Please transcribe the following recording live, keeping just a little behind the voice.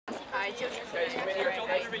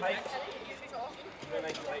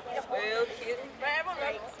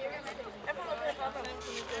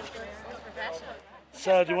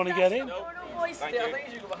So, do you want to get in? Thank you.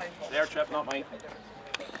 Their trip, not mine.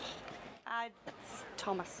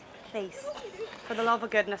 Thomas, please. For the love of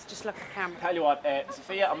goodness, just look at the camera. Tell you what,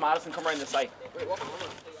 Sophia and Madison, come around this side.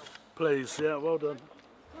 Please, yeah, well done.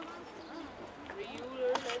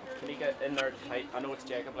 Can you get in there tight? I know it's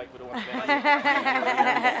Jacob, like we don't want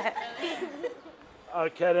to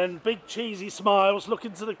Okay then, big cheesy smiles, look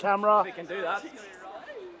into the camera. We can do that.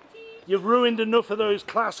 You've ruined enough of those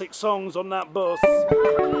classic songs on that bus.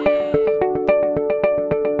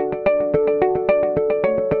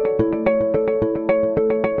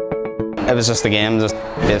 It was just a game, just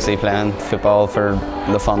basically playing football for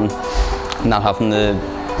the fun, not having to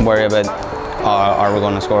worry about are we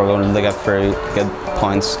going to score, going to get through, get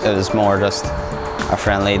points. It was more just a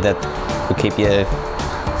friendly that would keep you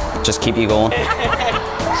going.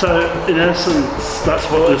 So in essence, that's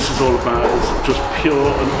what this is all about, it's just pure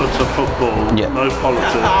and utter football, yeah. No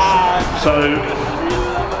politics. So,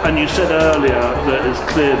 and you said earlier that it's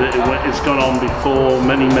clear that it's gone on before,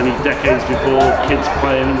 many decades before, kids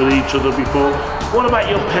playing with each other before. What about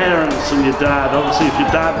your parents and your dad? Obviously, if your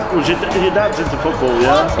dad's into football,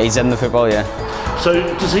 yeah? He's in the football, yeah. So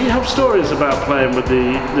does he have stories about playing with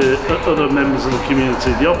the other members of the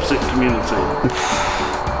community, the opposite community?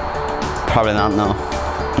 Probably not, no.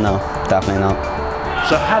 No, definitely not.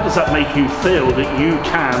 So how does that make you feel that you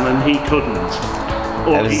can and he couldn't?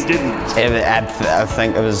 Or he didn't? I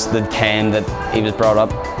think it was the time that he was brought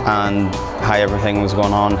up and how everything was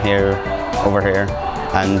going on over here,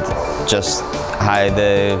 and just how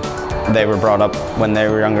they were brought up when they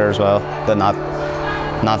were younger as well. That not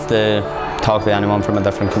to talk to anyone from a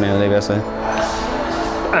different community, basically.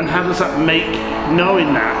 And how does that make,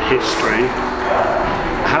 knowing that history,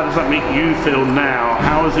 how does that make you feel now?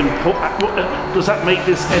 Does that make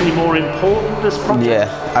this any more important, this project?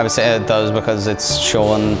 Yeah, I would say it does, because it's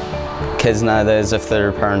showing kids nowadays, if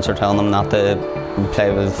their parents are telling them not to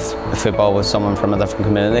play with football with someone from a different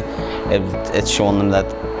community, it's showing them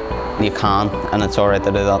that you can, and it's alright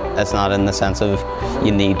to do that. It's not in the sense of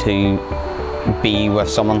you need to be with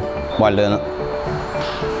someone while doing it.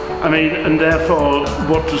 I mean, and therefore,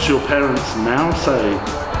 what does your parents now say?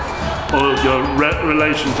 Or your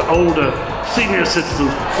relations, older, senior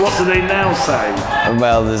citizens, what do they now say?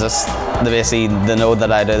 Well, they know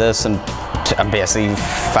that I do this, and I'm basically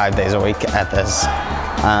 5 days a week at this,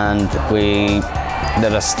 and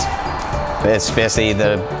it's basically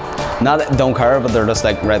don't care, but they're just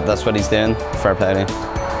like, right, that's what he's doing, fair play to him.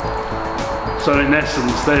 So in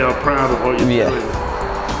essence, they are proud of what you're doing.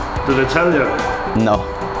 Do they tell you? No.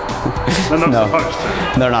 They're not supposed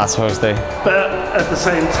to. They're not supposed to. But at the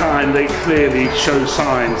same time, they clearly show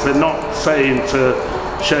signs. They're not saying to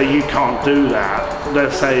show you can't do that.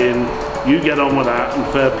 They're saying you get on with that and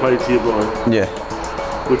fair play to your boy. Yeah.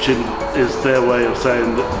 Which is their way of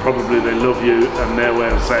saying that probably they love you, and their way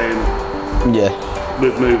of saying, yeah,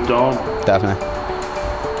 we've moved on. Definitely.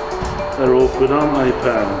 They're awkward, aren't they,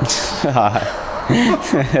 Pam?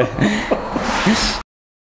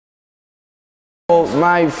 Well,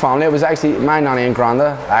 my family, it was actually my nanny and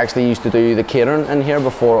granda. I actually used to do the catering in here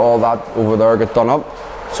before all that over there got done up.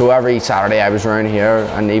 So every Saturday I was around here,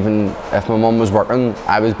 and even if my mum was working,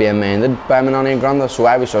 I was being minded by my nanny and granda. So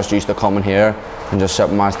I was just used to coming here and just sit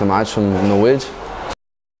and watch the match from no age.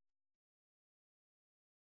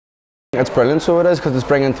 It's brilliant, so it is, because it's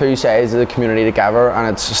bringing two sides of the community together, and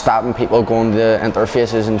it's stopping people going to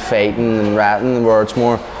interfaces and fighting and ratting, where it's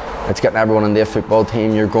getting everyone into a football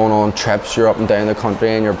team. You're going on trips, you're up and down the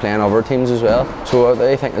country, and you're playing other teams as well. So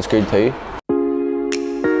I think it's good too.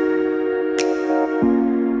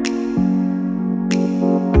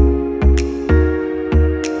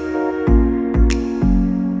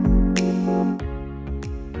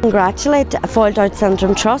 Congratulate Foiled Arts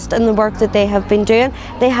Syndrome Trust in the work that they have been doing.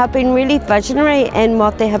 They have been really visionary in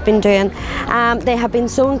what they have been doing. They have been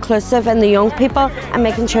so inclusive in the young people and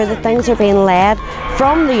making sure that things are being led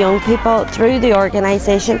from the young people through the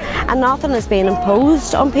organisation, and nothing is being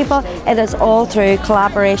imposed on people. It is all through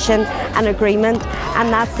collaboration and agreement, and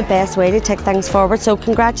that's the best way to take things forward. So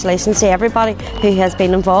congratulations to everybody who has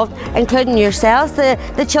been involved, including yourselves,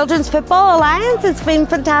 the Children's Football Alliance. It's been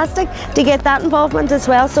fantastic to get that involvement as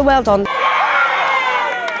well, so well done.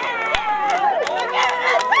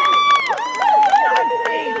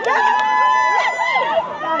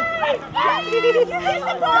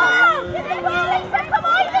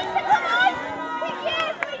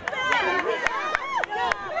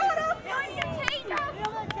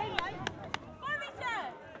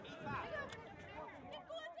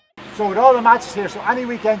 So with all the matches here, so any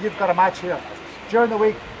weekend you've got a match here. During the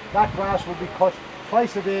week, that grass will be cut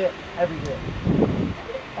twice a day, every day.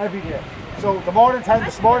 Every day. So the morning time,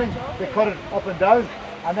 this morning, they cut it up and down,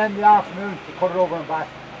 and then in the afternoon, they cut it over and back.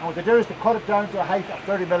 And what they do is they cut it down to a height of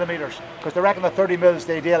 30 millimetres, because they reckon that 30 mil is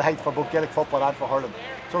the ideal height for both Gaelic football and for hurling.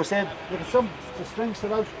 So saying, look at the string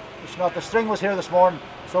still out. It's not, the string was here this morning,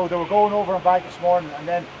 so they were going over and back this morning, and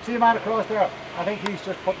then, see a man across there, I think he's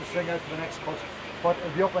just put the string out for the next cut. But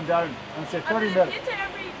it'll be up and down, and say 30 mil.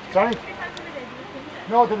 Sorry?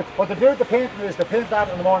 No, what they do with the painting is they paint that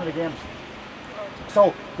in the morning of the games.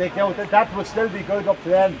 So they go, that would still be good up to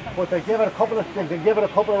then, but they give it a couple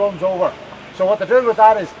of runs over. So what they do with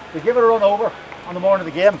that is they give it a run over on the morning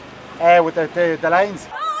of the game with the lines.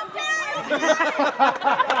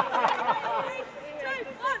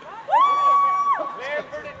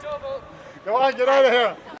 Go on, get out of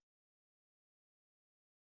here.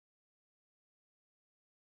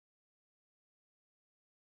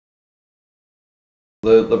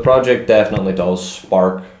 The project definitely does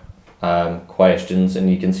spark questions, and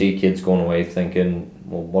you can see kids going away thinking,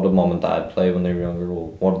 well, what did mum and dad play when they were younger? Well,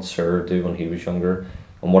 what did Sir do when he was younger?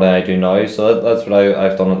 And what do I do now? So that's what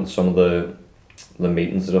I've done in some of the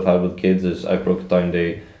meetings that I've had with kids, is I've broke it down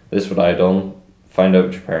to, this is what I done, find out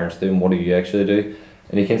what your parents do and what do you actually do.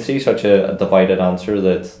 And you can see such a divided answer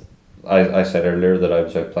that I said earlier that I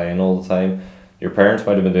was out playing all the time. Your parents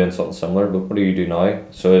might have been doing something similar, but what do you do now?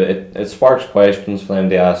 So it sparks questions for them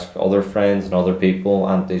to ask other friends and other people,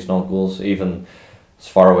 aunties and uncles, even as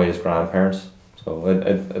far away as grandparents. So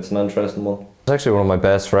it's an interesting one. It's actually one of my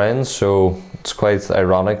best friends, so it's quite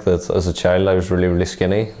ironic that as a child I was really, really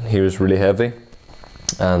skinny. He was really heavy.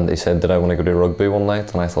 And he said, did I want to go to rugby one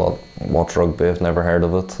night? And I thought, what's rugby? I've never heard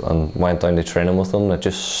of it. And went down to training with him, and it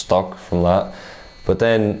just stuck from that. But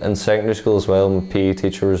then in secondary school as well, my PE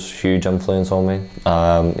teacher was a huge influence on me.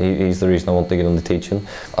 He's the reason I wanted to get into teaching.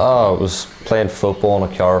 Oh, it was playing football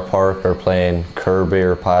in a car park, or playing Kirby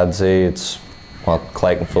or Padsy. It's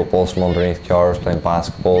collecting footballs from underneath cars, playing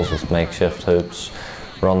basketballs with makeshift hoops,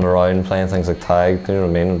 running around, playing things like tag, you know what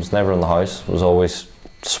I mean? It was never in the house. It was always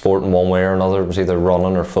sport in one way or another. It was either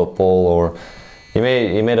running or football, or you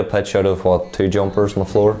made a pitch out of what, 2 jumpers on the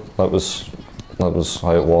floor. That was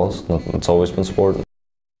how it was. It's always been sport.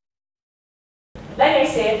 Like I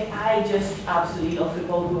said, I just absolutely love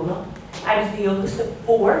football growing up. I was the youngest of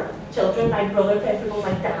 4 children. My brother played football,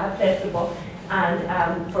 my dad played football,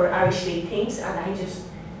 and for Irish league teams, and I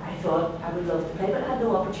thought I would love to play, but I had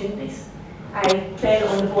no opportunities. I played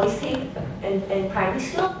on the boys team in primary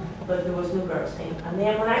school, but there was no girls team. And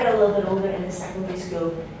then when I got a little bit older in the secondary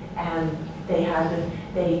school, they had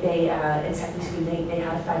in secondary school they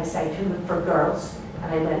had a 5-a-side tournament for girls,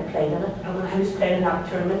 and I went and played in it. And when I was playing in that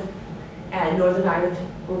tournament, Northern Ireland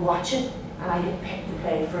were watching, and I got picked to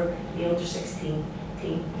play for the under 16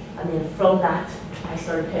 team. And then from that, I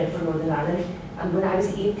started playing for Northern Ireland. And when I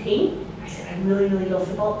was 18, I said, I really, really love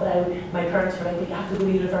football, but my parents were like, well, you have to go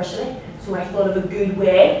to university. So I thought of a good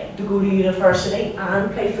way to go to university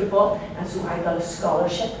and play football, and so I got a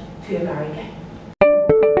scholarship to America.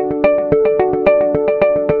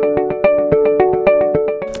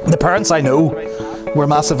 The parents I know were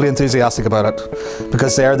massively enthusiastic about it,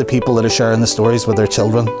 because they're the people that are sharing the stories with their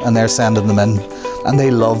children, and they're sending them in, and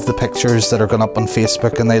they love the pictures that are going up on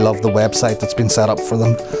Facebook, and they love the website that's been set up for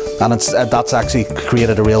them, and that's actually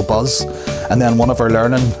created a real buzz. And then one of our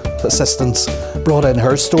learning assistants brought in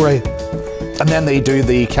her story, and then they do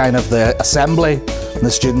the kind of the assembly, and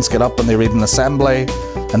the students get up and they read an assembly,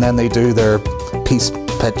 and then they do their peace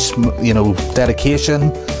pitch, you know,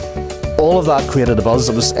 dedication. All of that created a buzz.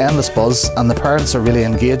 It was endless buzz, and the parents are really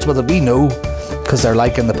engaged with it. We know, because they're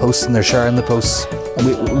liking the posts and they're sharing the posts,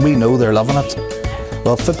 and we know they're loving it.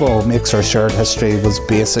 Well, Football Makes Our Shared History was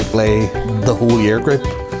basically the whole year group.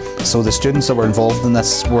 So the students that were involved in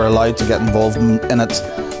this were allowed to get involved in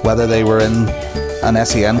it, whether they were in an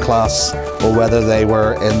SEN class or whether they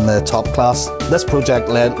were in the top class. This project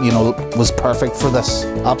was perfect for this,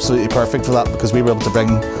 absolutely perfect for that, because we were able to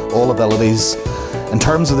bring all abilities. In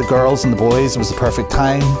terms of the girls and the boys, it was the perfect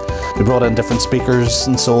time. We brought in different speakers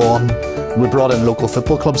and so on. We brought in local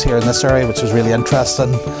football clubs here in this area, which was really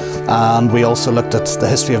interesting. And we also looked at the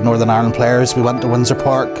history of Northern Ireland players. We went to Windsor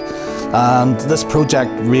Park. And this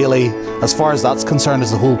project really, as far as that's concerned,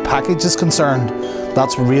 as the whole package is concerned,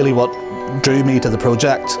 that's really what drew me to the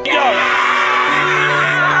project.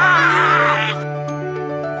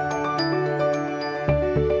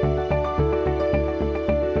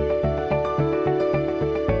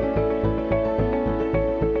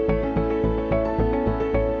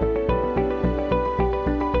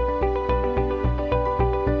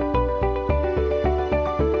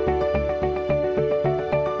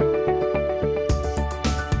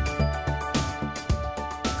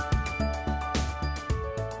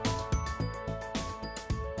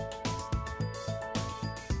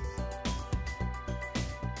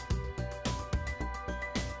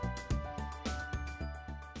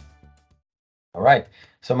 All right.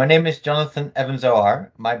 So my name is Jonathan Evans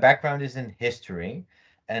Ohar. My background is in history,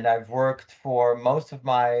 and I've worked for most of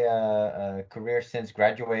my career since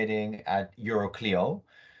graduating at Euroclio,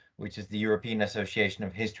 which is the European Association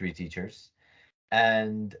of History Teachers.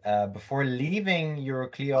 And before leaving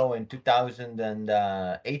Euroclio in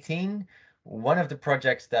 2018, one of the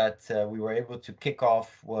projects that we were able to kick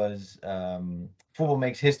off was Football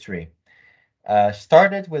Makes History.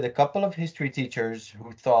 Started with a couple of history teachers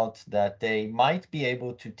who thought that they might be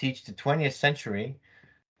able to teach the 20th century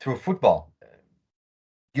through football.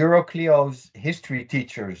 Euroclio's history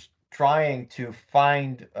teachers trying to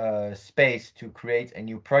find space to create a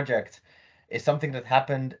new project is something that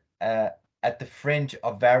happened at the fringe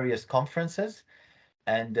of various conferences.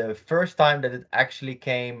 And the first time that it actually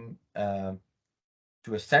came to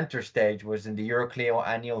a center stage was in the Euroclio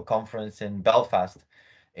annual conference in Belfast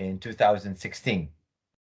in 2016.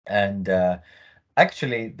 And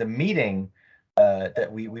actually, the meeting that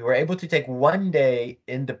we were able to take one day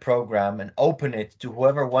in the program and open it to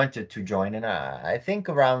whoever wanted to join. And I think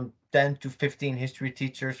around 10 to 15 history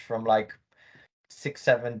teachers from like 6,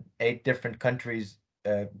 7, 8 different countries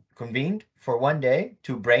convened for one day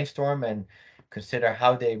to brainstorm and consider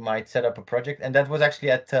how they might set up a project. And that was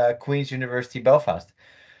actually at Queen's University Belfast,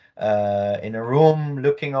 in a room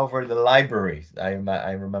looking over the libraries. I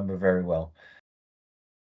remember very well.